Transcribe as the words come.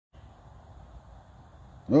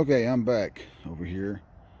Okay, I'm back over here.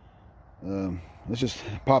 This just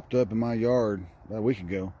popped up in my yard about a week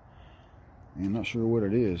ago, and I'm not sure what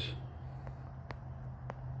it is.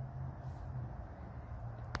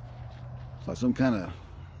 It's like some kind of,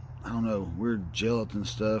 I don't know, weird gelatin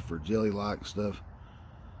stuff or jelly-like stuff.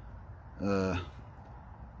 I've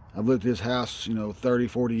lived at this house, 30,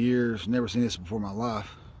 40 years, never seen this before in my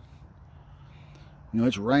life.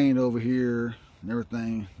 It's rained over here and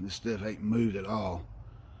everything. This stuff ain't moved at all.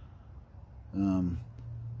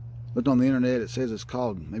 Looked on the internet, it says it's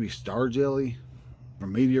called maybe star jelly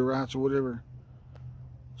from meteorites or whatever.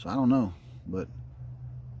 So I don't know, but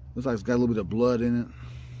looks like it's got a little bit of blood in it.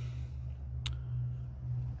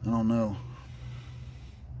 I don't know.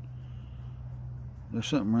 There's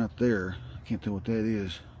something right there. I can't tell what that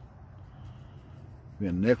is. Be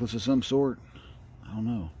a necklace of some sort. I don't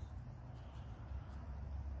know.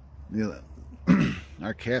 Yeah,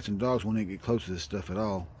 our cats and dogs won't even get close to this stuff at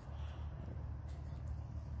all.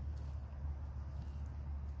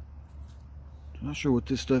 I'm not sure what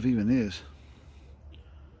this stuff even is.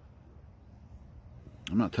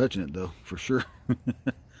 I'm not touching it though, for sure.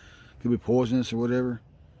 Could be poisonous or whatever.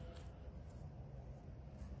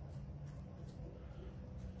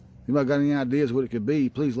 If anybody got any ideas what it could be,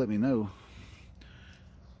 please let me know.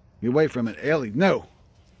 Get away from it, Ellie. No!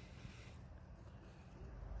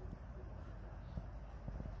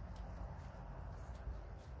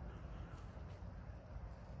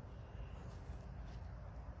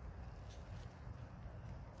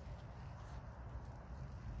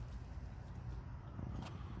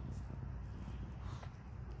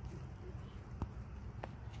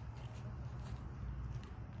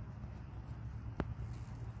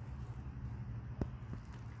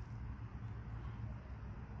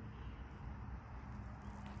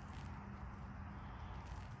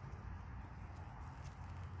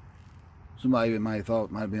 Somebody might have thought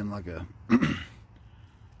it might have been like a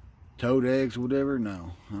toad eggs or whatever.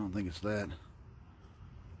 No, I don't think it's that.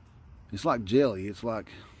 It's like jelly. It's like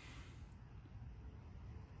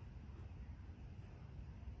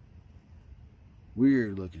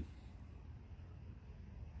weird looking.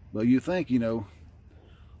 But you think,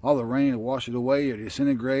 all the rain will wash it away or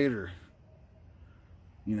disintegrate or,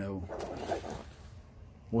 what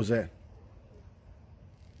was that?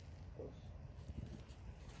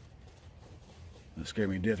 That scared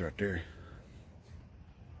me to death right there.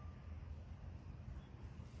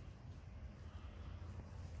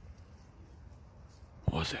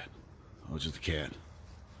 What was that? Oh, it's just a cat.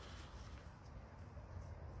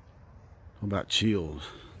 What about chills?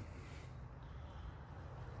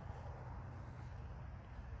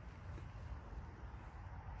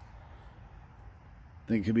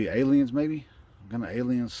 Think it could be aliens, maybe? Some kind of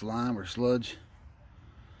alien slime or sludge.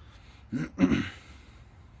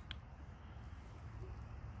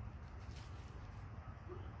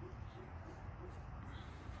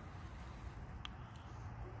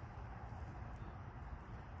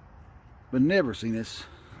 But never seen this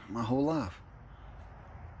my whole life.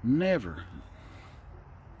 Never.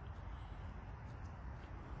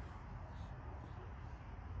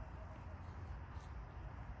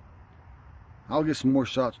 I'll get some more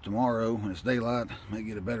shots tomorrow when it's daylight. Might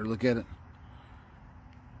get a better look at it.